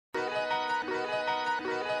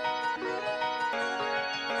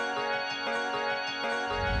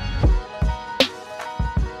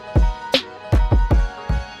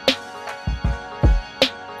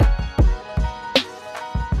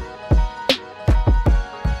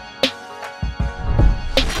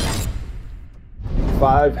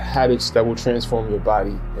5 habits that will transform your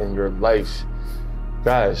body and your life.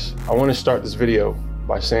 Guys, I want to start this video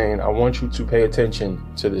by saying I want you to pay attention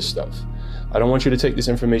to this stuff. I don't want you to take this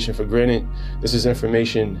information for granted. This is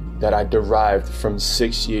information that I derived from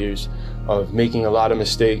 6 years of making a lot of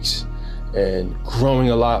mistakes and growing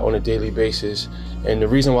a lot on a daily basis. And the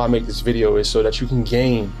reason why I make this video is so that you can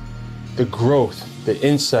gain the growth, the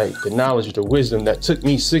insight, the knowledge, the wisdom that took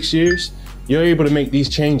me 6 years. You're able to make these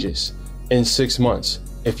changes in 6 months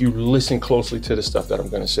if you listen closely to the stuff that I'm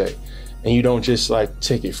gonna say and you don't just like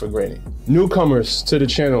take it for granted. Newcomers to the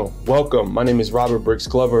channel, welcome. My name is Robert Brix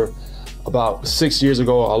Glover. About 6 years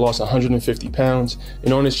ago, I lost 150 pounds.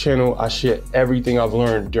 And on this channel, I share everything I've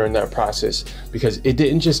learned during that process because it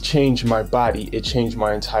didn't just change my body, it changed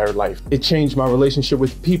my entire life. It changed my relationship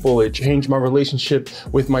with people. It changed my relationship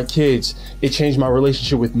with my kids. It changed my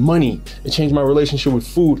relationship with money. It changed my relationship with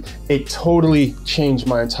food. It totally changed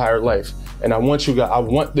my entire life. And I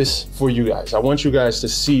want this for you guys. I want you guys to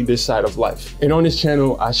see this side of life. And on this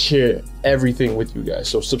channel, I share everything with you guys.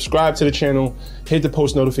 So subscribe to the channel, hit the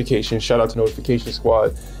post notification, shout out to Notification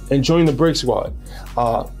Squad, and join the Brix Squad.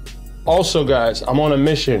 Also guys, I'm on a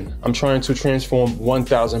mission. I'm trying to transform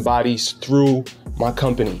 1,000 bodies through my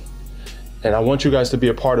company. And I want you guys to be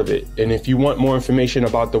a part of it. And if you want more information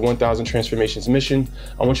about the 1,000 Transformations mission,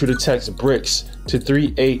 I want you to text BRIX to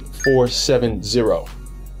 38470.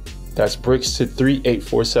 That's BRIX to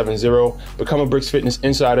 38470. Become a Brix Fitness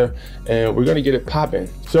Insider, and we're gonna get it popping.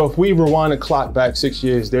 So if we rewind the clock back 6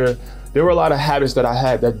 years, there were a lot of habits that I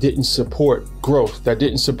had that didn't support growth, that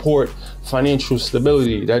didn't support financial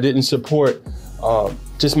stability, that didn't support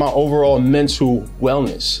just my overall mental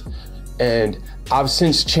wellness. And I've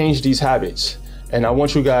since changed these habits. And I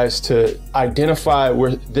want you guys to identify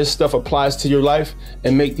where this stuff applies to your life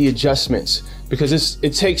and make the adjustments, because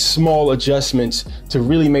it takes small adjustments to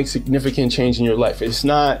really make significant change in your life. It's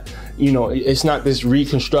not, it's not this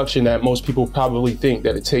reconstruction that most people probably think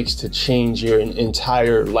that it takes to change your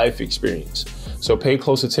entire life experience. So pay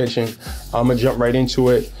close attention. I'm gonna jump right into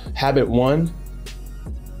it. Habit 1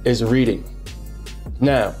 is reading.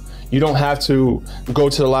 Now, you don't have to go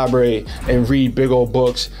to the library and read big old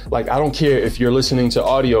books. Like, I don't care if you're listening to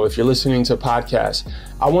audio, if you're listening to podcasts.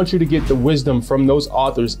 I want you to get the wisdom from those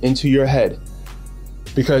authors into your head,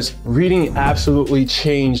 because reading absolutely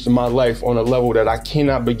changed my life on a level that I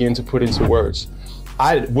cannot begin to put into words.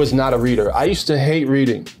 I was not a reader. I used to hate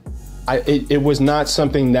reading. It was not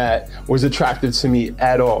something that was attractive to me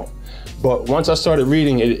at all. But once I started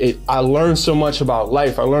reading, I learned so much about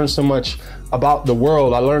life. I learned so much about the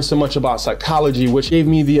world. I learned so much about psychology, which gave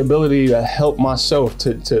me the ability to help myself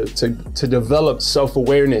to develop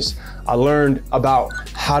self-awareness. I learned about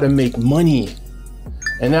how to make money.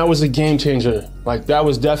 And that was a game changer. Like, that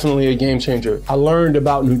was definitely a game changer. I learned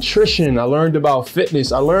about nutrition. I learned about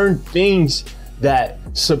fitness. I learned things that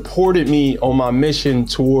supported me on my mission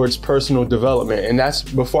towards personal development. And that's,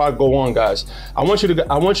 before I go on, guys, I want you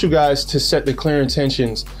guys to set the clear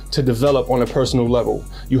intentions to develop on a personal level.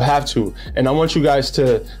 You have to. And I want you guys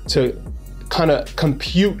to kind of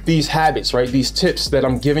compute these habits, right? These tips that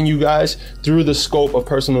I'm giving you guys through the scope of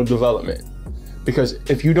personal development. Because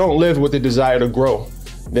if you don't live with the desire to grow,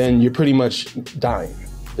 then you're pretty much dying.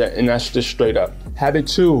 And that's just straight up. Habit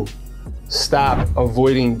 2, stop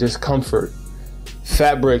avoiding discomfort.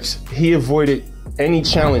 Fat Brix, he avoided any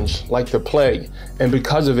challenge like the plague. And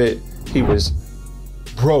because of it, he was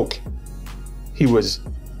broke. He was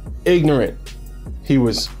ignorant. He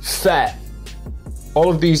was fat. All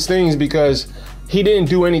of these things because he didn't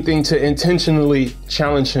do anything to intentionally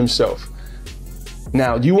challenge himself.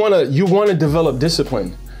 Now, you wanna develop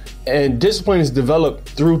discipline. And discipline is developed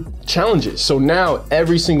through challenges. So now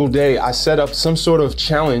every single day I set up some sort of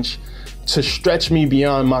challenge to stretch me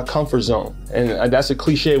beyond my comfort zone. And that's a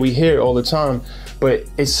cliche we hear all the time, but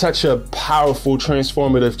it's such a powerful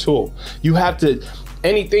transformative tool. You have to,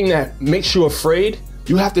 anything that makes you afraid,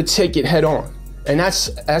 you have to take it head on. And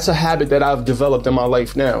that's a habit that I've developed in my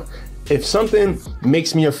life now. If something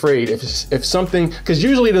makes me afraid, if something, because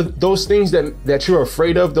usually those things that you're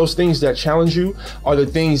afraid of, those things that challenge you are the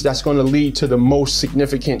things that's going to lead to the most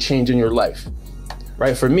significant change in your life,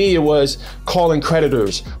 right? For me, it was calling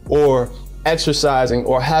creditors or exercising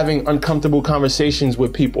or having uncomfortable conversations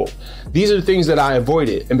with people. These are the things that I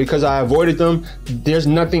avoided. And because I avoided them,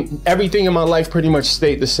 everything in my life pretty much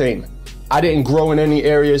stayed the same. I didn't grow in any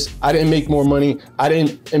areas. I didn't make more money. I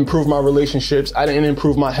didn't improve my relationships. I didn't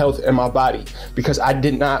improve my health and my body because I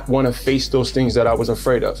did not want to face those things that I was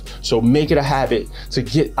afraid of. So make it a habit to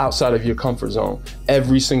get outside of your comfort zone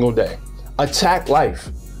every single day. Attack life.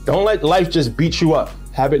 Don't let life just beat you up.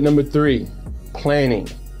 Habit number 3, planning.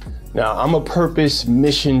 Now, I'm a purpose,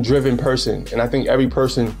 mission-driven person, and I think every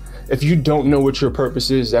person, if you don't know what your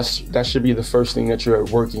purpose is, that should be the first thing that you're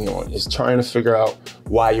working on, is trying to figure out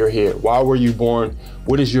why you're here. Why were you born?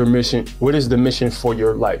 What is your mission? What is the mission for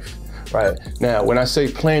your life, right? Now, when I say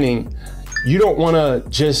planning, you don't want to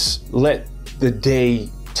just let the day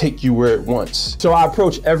take you where it wants. So I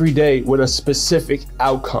approach every day with a specific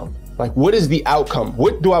outcome. Like, what is the outcome?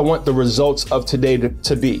 What do I want the results of today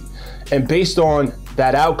to be? And based on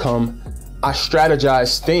that outcome, I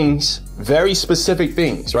strategize things, very specific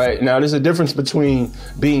things, right? Now, there's a difference between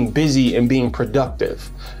being busy and being productive.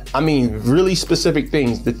 I mean, really specific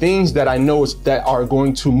things, the things that I know that are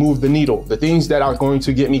going to move the needle, the things that are going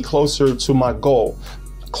to get me closer to my goal,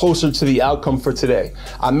 closer to the outcome for today.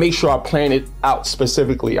 I make sure I plan it out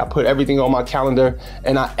specifically. I put everything on my calendar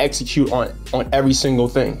and I execute on every single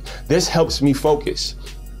thing. This helps me focus.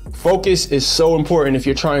 Focus is so important if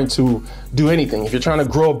you're trying to do anything. If you're trying to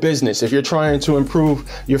grow a business, if you're trying to improve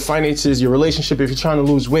your finances, your relationship, if you're trying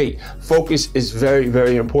to lose weight, focus is very,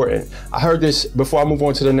 very important. I heard this before I move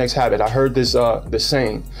on to the next habit. I heard this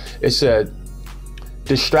saying. It said,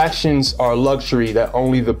 distractions are a luxury that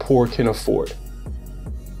only the poor can afford.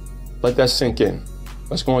 Let that sink in.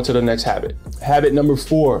 Let's go on to the next habit. Habit number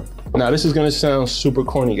 4. Now, this is gonna sound super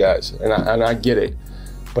corny, guys, and I get it,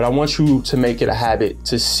 but I want you to make it a habit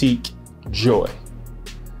to seek joy.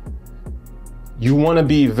 You wanna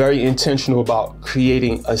be very intentional about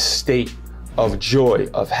creating a state of joy,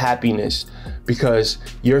 of happiness, because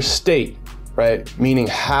your state, right, meaning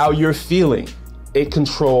how you're feeling, it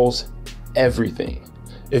controls everything.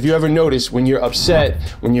 If you ever notice, when you're upset,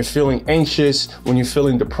 when you're feeling anxious, when you're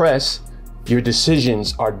feeling depressed, your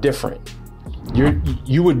decisions are different.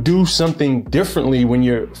 You would do something differently when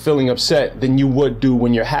you're feeling upset than you would do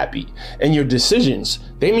when you're happy. And your decisions,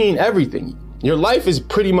 they mean everything. Your life is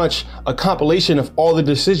pretty much a compilation of all the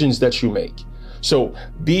decisions that you make. So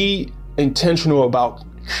be intentional about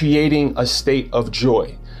creating a state of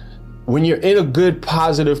joy. When you're in a good,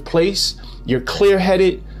 positive place, you're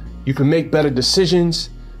clear-headed, you can make better decisions,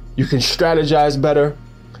 you can strategize better,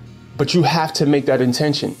 but you have to make that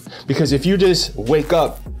intention. Because if you just wake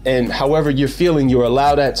up and however you're feeling, you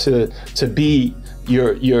allow that to be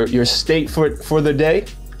your state for the day,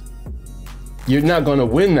 you're not gonna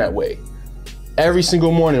win that way. Every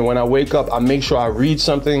single morning when I wake up, I make sure I read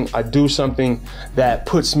something, I do something that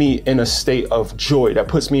puts me in a state of joy, that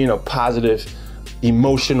puts me in a positive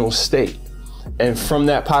emotional state. And from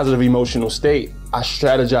that positive emotional state, I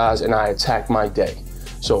strategize and I attack my day.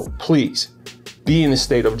 So please, be in a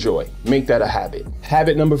state of joy. Make that a habit.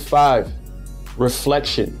 Habit number 5,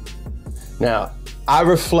 reflection. Now, I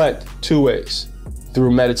reflect 2 ways,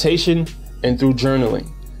 through meditation and through journaling.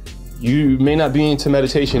 You may not be into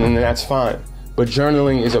meditation, and that's fine, but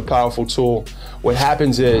journaling is a powerful tool. What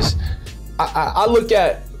happens is, I look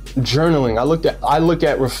at journaling, I look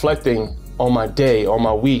at reflecting on my day, on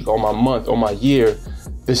my week, on my month, on my year,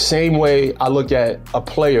 the same way I look at a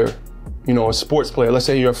player, you know, a sports player. Let's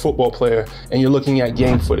say you're a football player and you're looking at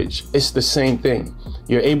game footage. It's the same thing.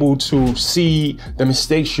 You're able to see the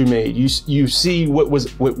mistakes you made. You see what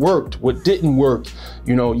worked, what didn't work.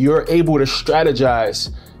 You know, you're able to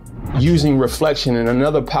strategize using reflection. And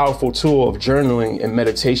another powerful tool of journaling and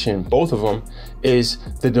meditation, both of them, is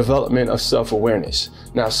the development of self-awareness.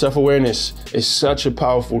 Now, self-awareness is such a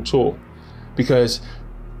powerful tool because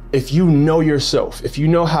if you know yourself, if you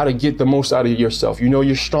know how to get the most out of yourself, you know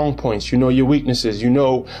your strong points, you know your weaknesses, you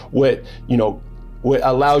know what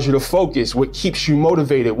allows you to focus, what keeps you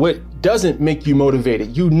motivated, what doesn't make you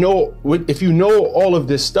motivated. You know, if you know all of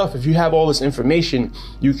this stuff, if you have all this information,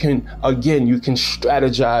 you can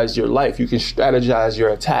strategize your life. You can strategize your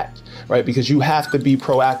attack, right? Because you have to be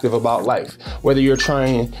proactive about life. Whether you're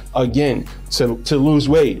trying, again, to lose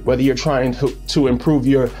weight, whether you're trying to improve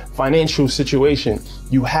your financial situation,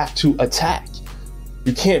 you have to attack.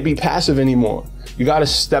 You can't be passive anymore. You got to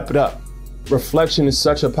step it up. Reflection is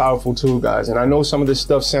such a powerful tool, guys. And I know some of this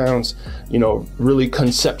stuff sounds, really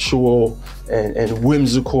conceptual and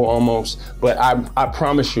whimsical almost, but I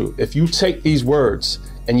promise you, if you take these words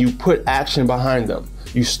and you put action behind them,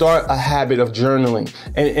 you start a habit of journaling.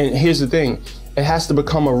 And here's the thing, it has to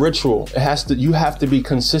become a ritual. You have to be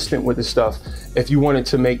consistent with this stuff if you want it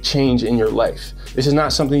to make change in your life. This is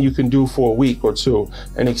not something you can do for a week or two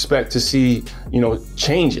and expect to see,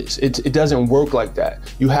 changes. It doesn't work like that.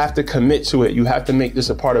 You have to commit to it. You have to make this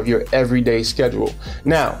a part of your everyday schedule.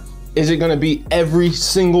 Now, is it gonna be every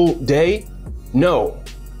single day? No,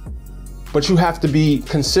 but you have to be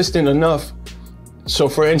consistent enough. So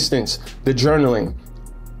for instance, the journaling,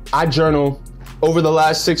 I journal over the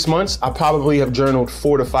last 6 months, I probably have journaled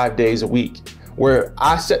 4 to 5 days a week. where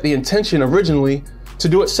I set the intention originally to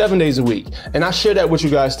do it 7 days a week. And I share that with you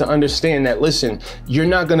guys to understand that, listen, you're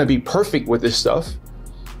not gonna be perfect with this stuff,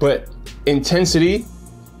 but intensity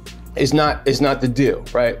is not the deal,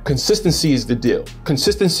 right? Consistency is the deal.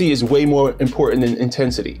 Consistency is way more important than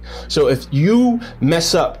intensity. So if you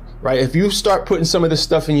mess up, right? If you start putting some of this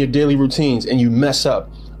stuff in your daily routines and you mess up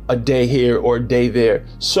a day here or a day there,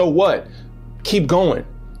 so what? Keep going.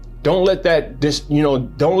 Don't let that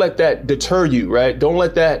don't let that deter you, right? Don't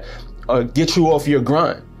let that get you off your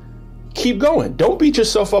grind. Keep going. Don't beat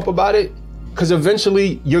yourself up about it, because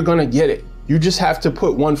eventually you're gonna get it. You just have to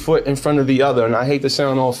put one foot in front of the other. And I hate to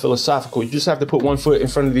sound all philosophical. You just have to put one foot in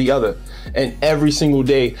front of the other, and every single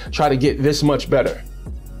day try to get this much better.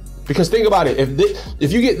 Because think about it,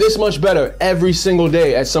 if you get this much better every single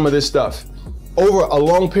day at some of this stuff over a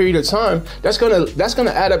long period of time, that's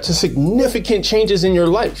gonna add up to significant changes in your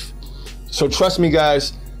life. So trust me,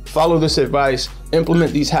 guys, follow this advice,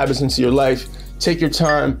 implement these habits into your life, take your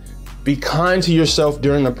time, be kind to yourself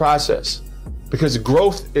during the process, because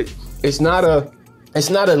growth, it's not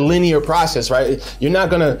a linear process, right? You're not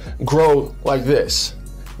gonna grow like this.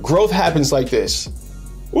 Growth happens like this.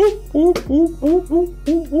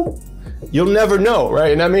 You'll never know,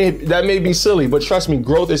 right? And that may be silly, but trust me,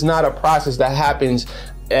 growth is not a process that happens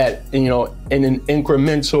at, in an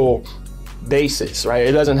incremental basis, right?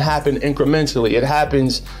 It doesn't happen incrementally. It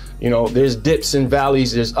happens, there's dips and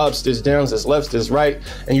valleys, there's ups, there's downs, there's lefts, there's right,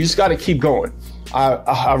 and you just got to keep going.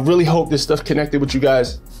 I really hope this stuff connected with you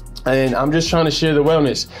guys, and I'm just trying to share the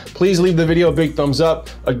wellness. Please leave the video a big thumbs up.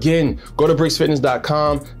 Again, go to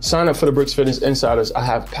brixfitness.com, sign up for the Brix Fitness Insiders. I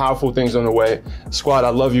have powerful things on the way. Squad, I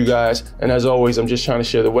love you guys, and as always, I'm just trying to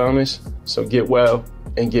share the wellness, so get well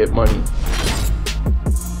and get money.